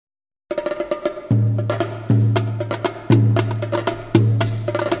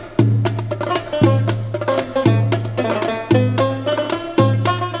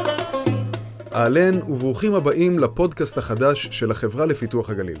אהלן וברוכים הבאים לפודקאסט החדש של החברה לפיתוח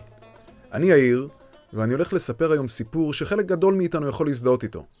הגליל. אני אמיר, ואני הולך לספר היום סיפור שחלק גדול מאיתנו יכול להזדהות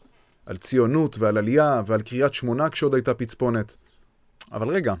איתו. על ציונות ועל עלייה ועל קריית שמונה כשעוד הייתה פצפונת. אבל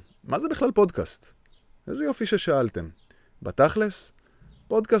רגע, מה זה בכלל פודקאסט? איזה יופי ששאלתם. בתכלס?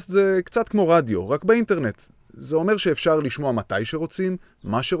 פודקאסט זה קצת כמו רדיו, רק באינטרנט. זה אומר שאפשר לשמוע מתי שרוצים,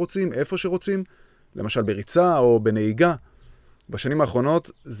 מה שרוצים, איפה שרוצים, למשל בריצה או בנהיגה. בשנים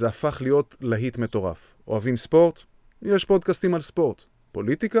האחרונות זה הפך להיות להיט מטורף. אוהבים ספורט? יש פודקאסטים על ספורט.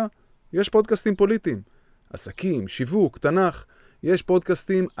 פוליטיקה? יש פודקאסטים פוליטיים. עסקים, שיווק, תנ"ך, יש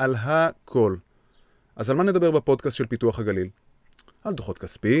פודקאסטים על הכל. אז על מה נדבר בפודקאסט של פיתוח הגליל? על דוחות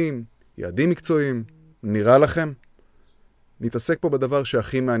כספיים, יעדים מקצועיים, נראה לכם? נתעסק פה בדבר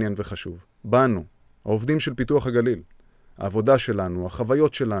שהכי מעניין וחשוב. בנו, העובדים של פיתוח הגליל. העבודה שלנו,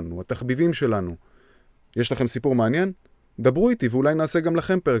 החוויות שלנו, התחביבים שלנו. יש לכם סיפור מעניין? דברו איתי ואולי נעשה גם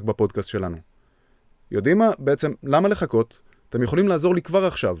לכם פרק בפודקאסט שלנו. יודעים מה? בעצם, למה לחכות? אתם יכולים לעזור לי כבר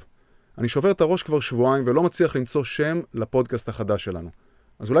עכשיו. אני שובר את הראש כבר שבועיים ולא מצליח למצוא שם לפודקאסט החדש שלנו.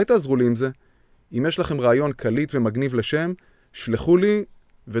 אז אולי תעזרו לי עם זה. אם יש לכם רעיון קליט ומגניב לשם, שלחו לי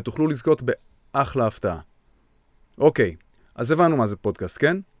ותוכלו לזכות באחלה הפתעה. אוקיי, אז הבנו מה זה פודקאסט,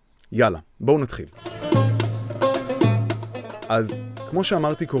 כן? יאללה, בואו נתחיל. אז כמו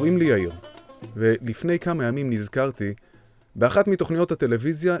שאמרתי, קוראים לי אמיר, ולפני כמה ימים נזכרתי באחת מתוכניות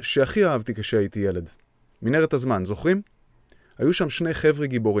הטלוויזיה שהכי אהבתי כשהייתי ילד. מנהרת הזמן, זוכרים? היו שם שני חבר'ה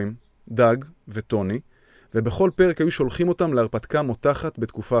גיבורים, דג וטוני, ובכל פרק היו שולחים אותם להרפתקה מותחת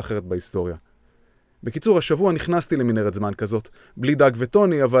בתקופה אחרת בהיסטוריה. בקיצור, השבוע נכנסתי למנהרת זמן כזאת, בלי דג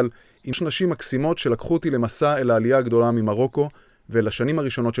וטוני, אבל עם נשים מקסימות שלקחו אותי למסע אל העלייה הגדולה ממרוקו ולשנים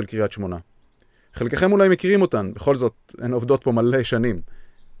הראשונות של קריית שמונה. חלקכם אולי מכירים אותן, בכל זאת הן עובדות פה מלא שנים.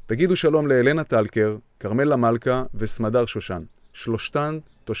 תגידו שלום להלנה טלקר, כרמלה מלכה וסמדר שושן. שלושתן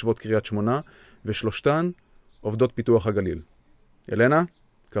תושבות קריית שמונה ושלושתן עובדות פיתוח הגליל. הלנה,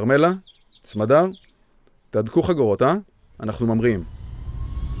 כרמלה, סמדר, תדקו חגורות, אנחנו ממריאים.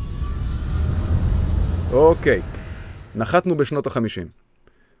 אוקיי, נחתנו בשנות ה-50.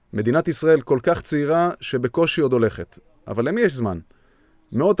 מדינת ישראל כל כך צעירה שבקושי עוד הולכת. אבל למי יש זמן?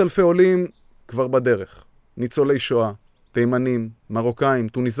 מאות אלפי עולים כבר בדרך. ניצולי שואה, תימנים, מרוקאים,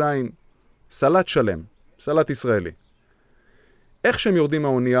 טוניסאים, סלט שלם, סלט ישראלי. איך שהם יורדים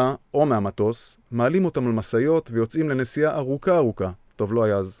מהאונייה או מהמטוס, מעלים אותם על מסעיות ויוצאים לנסיעה ארוכה, טוב לא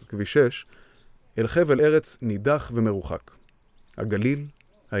היה אז כביש 6, אל חבל ארץ נידח ומרוחק. הגליל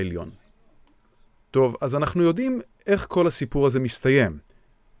העליון. טוב, אז אנחנו יודעים איך כל הסיפור הזה מסתיים,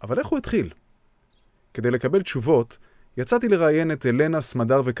 אבל איך הוא התחיל? כדי לקבל תשובות, יצאתי לראיין את הלנה,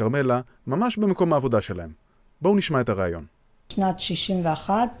 סמדר וכרמלה ממש במקום העבודה שלהם. בואו נשמע את הרעיון. שנת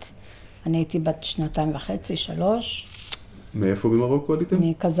 61, אני הייתי בת 2.5, 3. מאיפה במרוקו עליתם?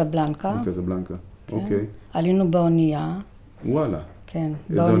 מקזבלנקה. מקזבלנקה, כן. אוקיי. עלינו באונייה. וואלה. כן,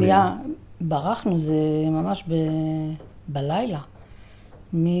 איזה באונייה ברחנו, זה ממש בלילה.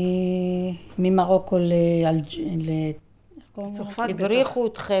 ממרוקו צרפת. הבריחו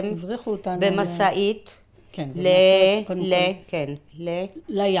אתכם במסעית. כן,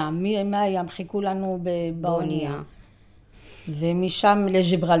 לים, מהים חיכו לנו באונייה. ומשם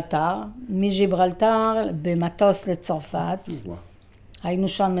לג'יברלטר, מג'יברלטר במטוס לצרפת. היינו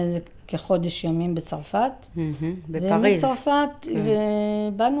שם כחודש ימים בצרפת. בפריז. ומצרפת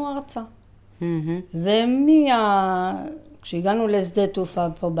באנו ארצה. כשהגענו לשדה תעופה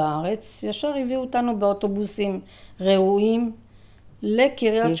פה בארץ, ישר הביאו אותנו באוטובוסים ראויים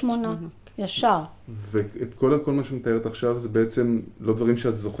לקריית שמונה. ישר. ואת כל מה שמתארת עכשיו זה בעצם לא דברים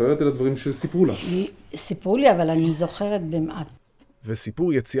שאת זוכרת, אלא דברים שסיפרו לך. סיפרו לי, אבל אני זוכרת במעט.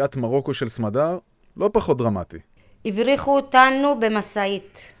 וסיפור יציאת מרוקו של סמדר לא פחות דרמטי. הבריחו אותנו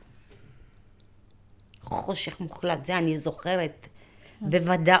במסעית. חושך מוחלט, זה אני זוכרת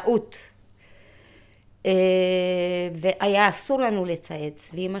בוודאות. והיה אסור לנו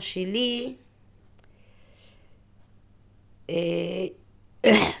לצייץ, ואמא שלי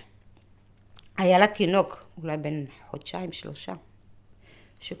היה לה תינוק, אולי בין חודשיים, 3,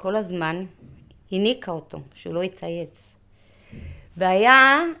 שכל הזמן הניקה אותו, שהוא לא יצייץ.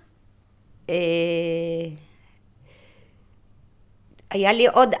 והיה לי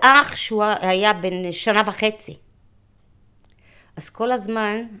עוד אח שהוא היה בן 1.5. אז כל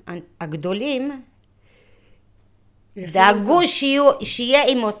הזמן הגדולים דאגו שיהיה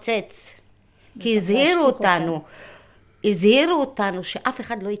עם מוצץ, כי הזהירו אותנו שאף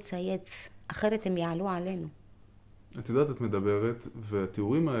אחד לא יצייץ, אחרת הם יעלו עלינו. את יודעת, את מדברת,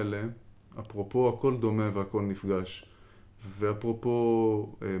 והתיאורים האלה, אפרופו הכל דומה והכל נפגש,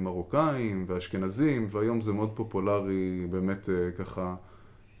 ואפרופו מרוקאים ואשכנזים, והיום זה מאוד פופולרי באמת ככה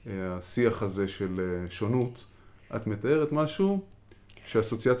השיח הזה של שונות, את מתארת משהו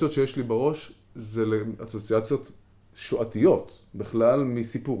שהאסוציאציות שיש לי בראש זה אסוציאציות שואתיות, בכלל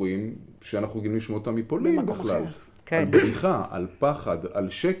מסיפורים שאנחנו רגילים לשמוע אותם מפולין בכלל. כן. על בריחה, על פחד, על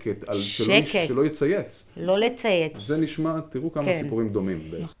שקט, על שלא יצייץ. לא לצייץ. זה נשמע, תראו כמה כן. סיפורים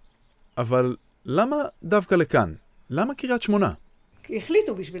דומים. אבל למה דווקא לכאן? למה קריית שמונה?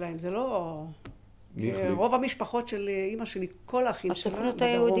 החליטו בשבילהם, זה לא... מי החליט? רוב המשפחות של אמא שלי, כל האחים שלה בדרום. הסוכנות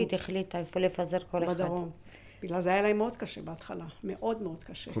היהודית החליטה איפה לפזר כל אחד. בדרום. בגלל זה היה להם מאוד קשה בהתחלה, מאוד מאוד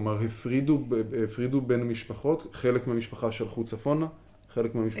קשה. כלומר, הפרידו בין המשפחות, חלק מהמשפחה שלחו צפונה,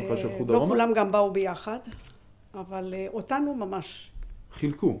 חלק מהמשפחה שלחו דרומה? לא כולם גם באו ביחד, אבל אותנו ממש.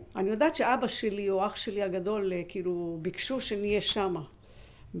 חילקו. אני יודעת שאבא שלי או אח שלי הגדול, כאילו, ביקשו שנהיה שמה,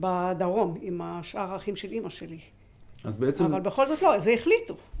 בדרום, עם השאר האחים של אמא שלי. אז בעצם... אבל בכל זאת לא, זה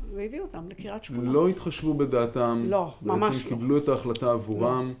החליטו, והביאו אותם לקריית שמונה. לא התחשבו בדעתם. לא, ממש בעצם לא. קיבלו את ההחלטה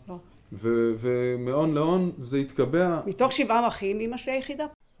עבורם. לא. ומהון להון זה התקבע. מתוך 7 אחים, אמא שלי היחידה.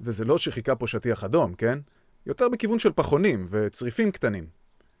 וזה לא שחיכה פה שטיח אדום, כן? יותר בכיוון של פחונים וצריפים קטנים.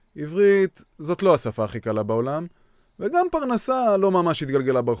 עברית זאת לא השפה הכי קלה בעולם, וגם פרנסה לא ממש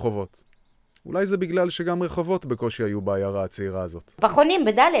התגלגלה ברחובות. אולי זה בגלל שגם רחובות בקושי היו בעיירה הצעירה הזאת. פחונים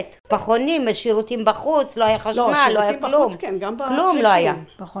בדלת. פחונים, שירותים בחוץ, לא היה חשמל, לא היה כלום. בחוץ, כן, גם כלום לא היה.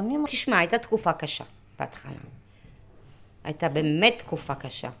 פחונים. תשמע, הייתה תקופה קשה בהתחלה. הייתה באמת תקופה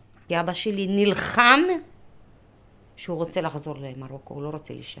קשה. כי אבא שלי נלחם שהוא רוצה לחזור למרוקו, הוא לא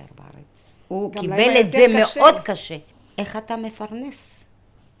רוצה להישאר בארץ. הוא קיבל את זה מאוד קשה. איך אתה מפרנס?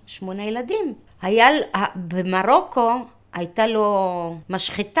 8 ילדים. במרוקו הייתה לו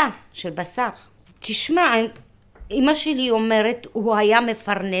משחטה של בשר. תשמע, אמא שלי אומרת, הוא היה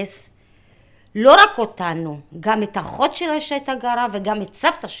מפרנס לא רק אותנו, גם את אחות שלה שהייתה גרה וגם את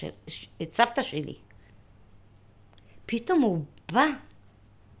סבתא שלי. פתאום הוא בא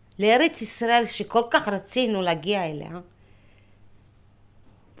לארץ ישראל שכל כך רצינו להגיע אליה,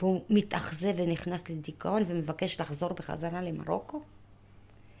 והוא מתאכזב ונכנס לדיכאון ומבקש לחזור בחזרה למרוקו.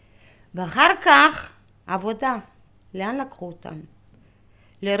 ואחר כך עבודה. לאן לקחו אותם?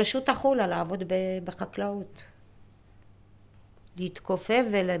 לרשות החולה לעבוד בחקלאות. להתכופף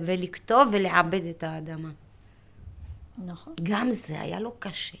ולכתוב ולעבד את האדמה. נכון. גם זה היה לו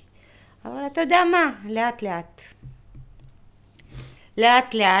קשה. אבל אתה יודע מה? לאט לאט.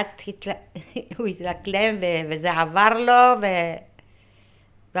 לאט לאט הוא התלקלם וזה עבר לו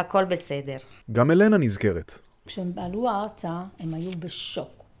והכל בסדר. גם אלנה נזכרת. כשהם עלו ארצה הם היו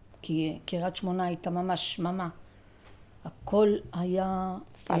בשוק, כי קריית שמונה הייתה ממש שממה. הכל היה,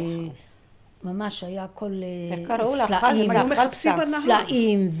 ממש היה הכל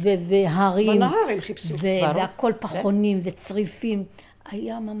סלעים והרים. בנהר הם חיפשו. והכל פחונים וצריפים.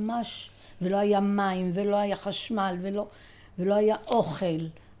 היה ממש, ולא היה מים ולא היה חשמל ולא היה אוכל.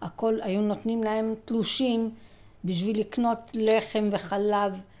 הכל, היו נותנים להם תלושים בשביל לקנות לחם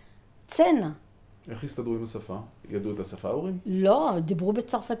וחלב. צנע. איך הסתדרו עם השפה? ידעו את השפה ההורים? לא, דיברו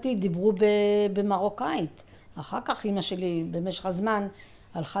בצרפתית, דיברו במרוקאית. אחר כך אמא שלי במשך הזמן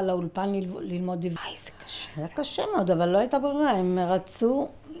הלכה לאולפן ללמוד עברית. זה קשה. זה קשה מאוד, אבל לא הייתה ברירה. הם רצו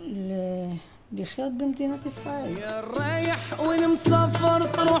לחיות במדינת ישראל. يا رايح وين مسافر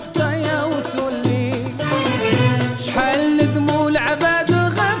تروح تايا وتولي شحال ندموا العباد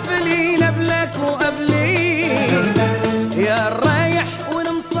غافلين قبلك وقبلي يا رايح وين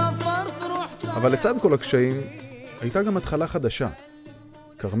مسافر تروح אבל לצד כל הקשיים הייתה גם התחלה חדשה.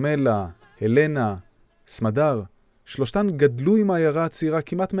 כרמלה, הלנה, סמדר, שלושתן גדלו עם העיירה הצעירה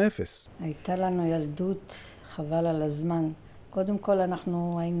כמעט מאפס. הייתה לנו ילדות חבל על הזמן. קודם כל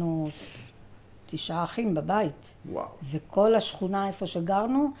אנחנו היינו 9 אחים בבית. וואו. וכל השכונה איפה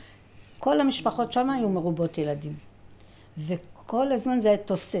שגרנו, כל המשפחות שם היו מרובות ילדים. וכל הזמן זה היה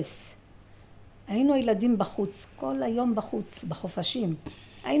תוסס. היינו ילדים בחוץ, כל היום בחוץ, בחופשים.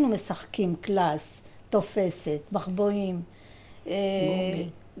 היינו משחקים קלאס, תופסת, מחבואים,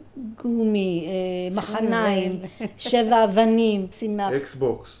 גומי, מחניים, 7 אבנים.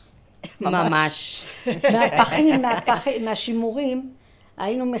 אקסבוקס. ממש. מהשימורים,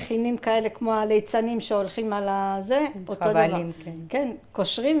 היינו מכינים כאלה כמו הליצנים שהולכים על הזה, אותו דבר. חבלים, כן. כן,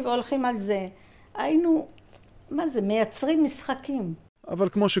 קושרים והולכים על זה. היינו, מה זה, מייצרים משחקים. אבל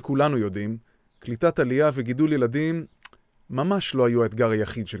כמו שכולנו יודעים, קליטת עלייה וגידול ילדים ממש לא היו האתגר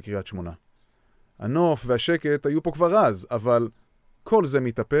היחיד של קריית שמונה. הנוף והשקט היו פה כבר אז, אבל כל זה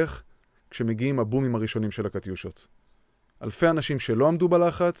מתהפך כשמגיעים הבומים הראשונים של הקטיושות. אלפי אנשים שלא עמדו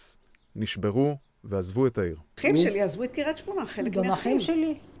בלחץ, נשברו ועזבו את העיר. אחים שלי עזבו את קריית שמונה, חלק גם אחים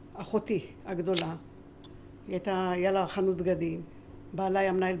שלי. אחותי הגדולה, היה לה חנות בגדים, בעלה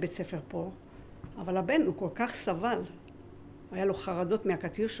היה מנהל בית ספר פה, אבל הבן הוא כל כך סבל, היה לו חרדות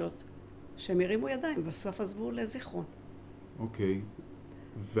מהקטיושות, שהם הרימו ידיים, בסוף עזבו לזיכרון. אוקיי.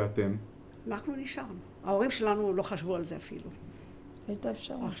 ואתם? אנחנו נשארנו. ההורים שלנו לא חשבו על זה אפילו. הייתה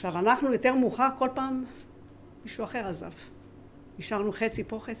אפשרות. עכשיו, אנחנו יותר מאוחר, כל פעם מישהו אחר עזב. נשארנו חצי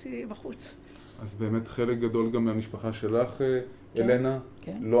פה, חצי בחוץ. אז באמת חלק גדול גם מהמשפחה שלך, אלנה,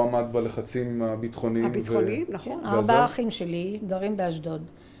 כן. לא עמד בלחצים הביטחוניים. הביטחוניים, נכון. כן, 4 אחים שלי גרים באשדוד.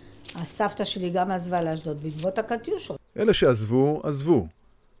 הסבתא שלי גם עזבה לאשדוד בעקבות הקטיושות. אלה שעזבו, עזבו.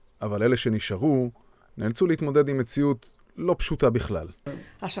 אבל אלה שנשארו, נאלצו להתמודד עם מציאות לא פשוטה בכלל.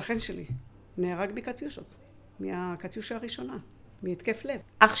 השכן שלי נהרג בקטיושות, מהקטיושה הראשונה, מהתקף לב.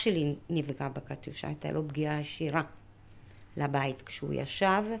 אח שלי נפגע בקטיושה, הייתה לו פגיעה ישירה לבית כשהוא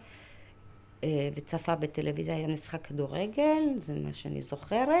ישב וצפה בטלוויזיה, היה משחק כדורגל, זה מה שאני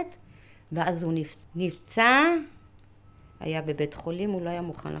זוכרת, ואז הוא נפצע, היה בבית חולים, הוא לא היה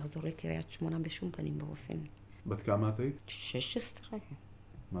מוכן לחזור לקריית שמונה בשום פנים באופן. בת כמה את היית? 16.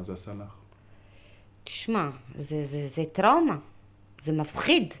 מה זה עשה לך? תשמע, זה טראומה, זה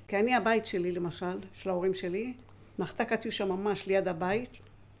מפחיד. כי אני הבית שלי למשל, של ההורים שלי, נחתה קטיושה ממש ליד הבית,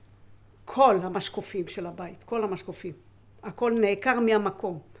 כל המשקופים של הבית, כל המשקופים, הכל נעקר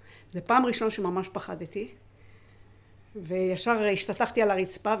מהמקום. זה פעם ראשונה שממש פחדתי, וישר השתתחתי על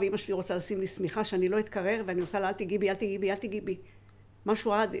הרצפה, ואמא שלי רוצה לשים לי סמיכה שאני לא אתקרר, ואני עושה לה אל תגיבי, אל תגיבי, אל תגיבי.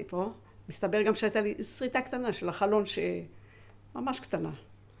 משהו עד פה, מסתבר גם שהייתה לי שריטה קטנה של החלון שממש קטנה.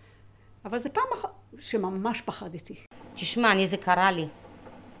 אבל זה פעם שממש פחדתי. תשמע, זה קרה לי.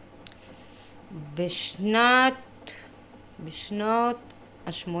 בשנות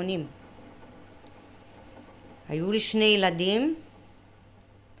ה-80. היו לי 2 ילדים,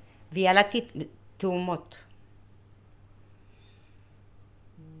 וילדתי תאומות.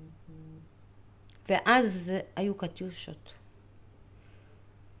 ואז היו קטיושות.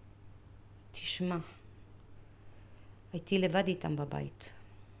 תשמע, הייתי לבד איתם בבית.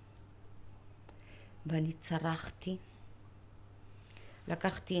 ואני צרחתי,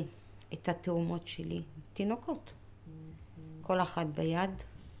 לקחתי את התאומות שלי, תינוקות, כל אחת ביד,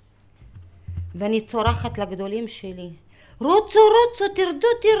 ואני צורחת לגדולים שלי, רוצו,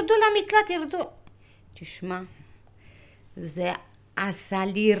 תרדו למקלט, תרדו. תשמע, זה עשה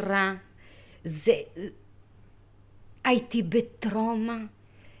לי רע, הייתי בטראומה.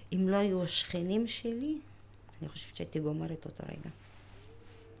 אם לא היו שכנים שלי, אני חושבת שהייתי גומרת אותו רגע.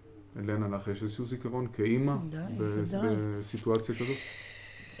 אלנה, לך יש איזשהו זיכרון כאימא בסיטואציה כזאת?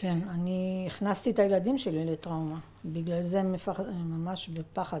 כן, אני הכנסתי את הילדים שלי לטראומה. בגלל זה ממש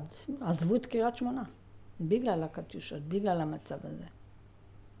בפחד. עזבו את קריית שמונה. בגלל הקטיושות, בגלל המצב הזה.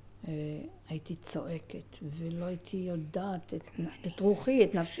 הייתי צועקת, ולא הייתי יודעת את רוחי,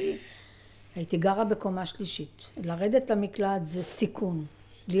 את נפשי. הייתי גרה בקומה שלישית. לרדת למקלט זה סיכון.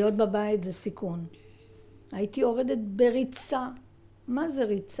 להיות בבית זה סיכון. הייתי יורדת בריצה. מה זה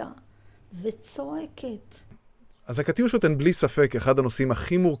ריצה? וצועקת. אז הקטיושות הן בלי ספק אחד הנושאים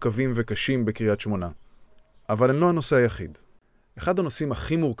הכי מורכבים וקשים בקריית שמונה. אבל הן לא הנושא היחיד. אחד הנושאים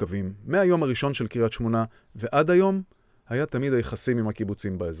הכי מורכבים, מהיום הראשון של קריית שמונה ועד היום, היה תמיד היחסים עם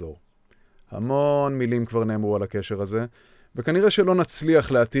הקיבוצים באזור. המון מילים כבר נאמרו על הקשר הזה, וכנראה שלא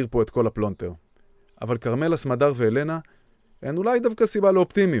נצליח להתיר פה את כל הפלונטר. אבל כרמלה, סמדר והלנה הן אולי דווקא סיבה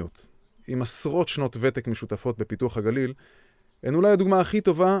לאופטימיות. עם עשרות שנות ותק משותפות בפיתוח הגליל, הן אולי הדוגמה הכי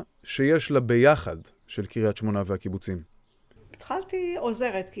טובה שיש לה ביחד של קריית שמונה והקיבוצים. התחלתי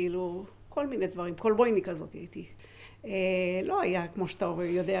עוזרת, כאילו, כל מיני דברים, כל בויני כזאת הייתי. לא היה, כמו שאתה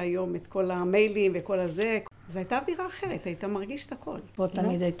יודע היום, את כל המיילים וכל הזה. זו הייתה אווירה אחרת, היית מרגיש את הכל. פה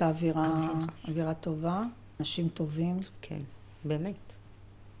תמיד הייתה אווירה טובה, אנשים טובים. כן, באמת.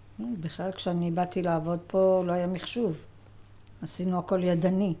 בכלל, כשאני באתי לעבוד פה, לא היה מחשוב. עשינו הכל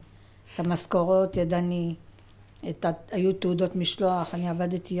ידני. את המשכורות ידני. היו תעודות משלוח, אני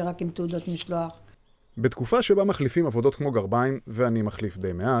עבדתי רק עם תעודות משלוח. בתקופה שבה מחליפים עבודות כמו גרביים, ואני מחליף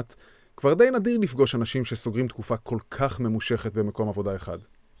די מעט, כבר די נדיר לפגוש אנשים שסוגרים תקופה כל כך ממושכת במקום עבודה אחד.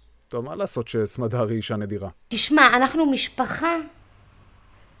 טוב, מה לעשות שסמדר היא אישה נדירה? תשמע, אנחנו משפחה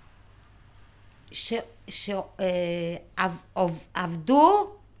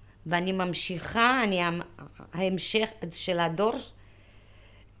שעבדו, ואני ממשיכה, אני ההמשך של הדור,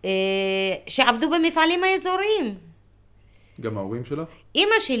 שעבדו במפעלים האזוריים. גם ההורים שלך?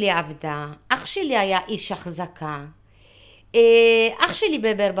 אמא שלי עבדה, אח שלי היה איש החזקה, אח שלי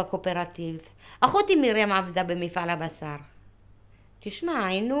בבר בקואופרטיב, אחותי מרים עבדה במפעל הבשר. תשמע,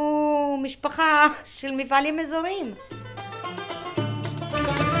 היינו משפחה של מפעלים אזוריים.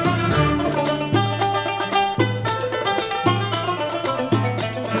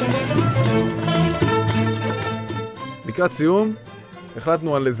 לקראת סיום,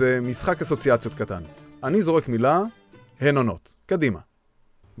 החלטנו על איזה משחק אסוציאציות קטן. אני זורק מילה, הן עונות. קדימה.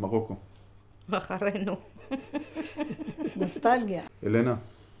 מרוקו. אחרינו. נוסטלגיה. אלנה.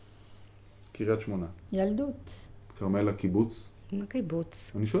 קריית שמונה. ילדות. כרמלה, קיבוץ. עם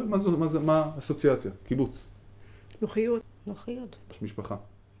הקיבוץ. אני שואל מה האסוציאציה? קיבוץ. נוחיות, נוחיות. משפחה.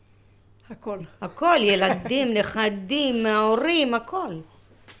 הכל. הכל, ילדים, נכדים, ההורים, הכל.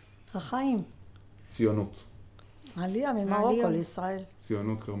 החיים. ציונות. עלייה ממרוקו לישראל.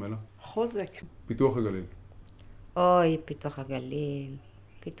 ציונות, כרמלה. חוזק. פיתוח הגליל. אוי, פיתוח הגליל.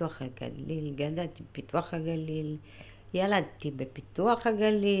 פיתוח הגליל, גדלתי בפיתוח הגליל. ילדתי בפיתוח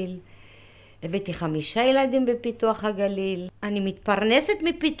הגליל. הבאתי 5 ילדים בפיתוח הגליל. אני מתפרנסת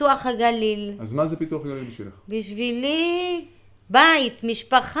מפיתוח הגליל. אז מה זה פיתוח הגליל בשבילך? בשבילי בית,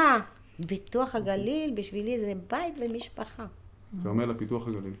 משפחה. פיתוח הגליל בשבילי זה בית ומשפחה. כרמלה, פיתוח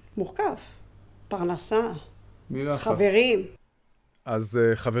הגליל. מורכב. פרנסה, מילה אחת. חברים. אז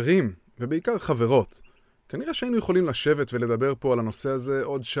חברים, ובעיקר חברות, כנראה שהיינו יכולים לשבת ולדבר פה על הנושא הזה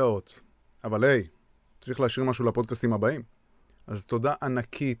עוד שעות. אבל היי, צריך להשאיר משהו לפודקאסטים הבאים. אז תודה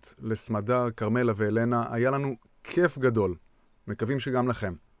ענקית לסמדר, כרמלה והלנה, היה לנו כיף גדול. מקווים שגם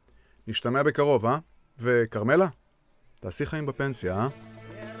לכם. נשתמע בקרוב, וכרמלה, תעשי חיים בפנסיה,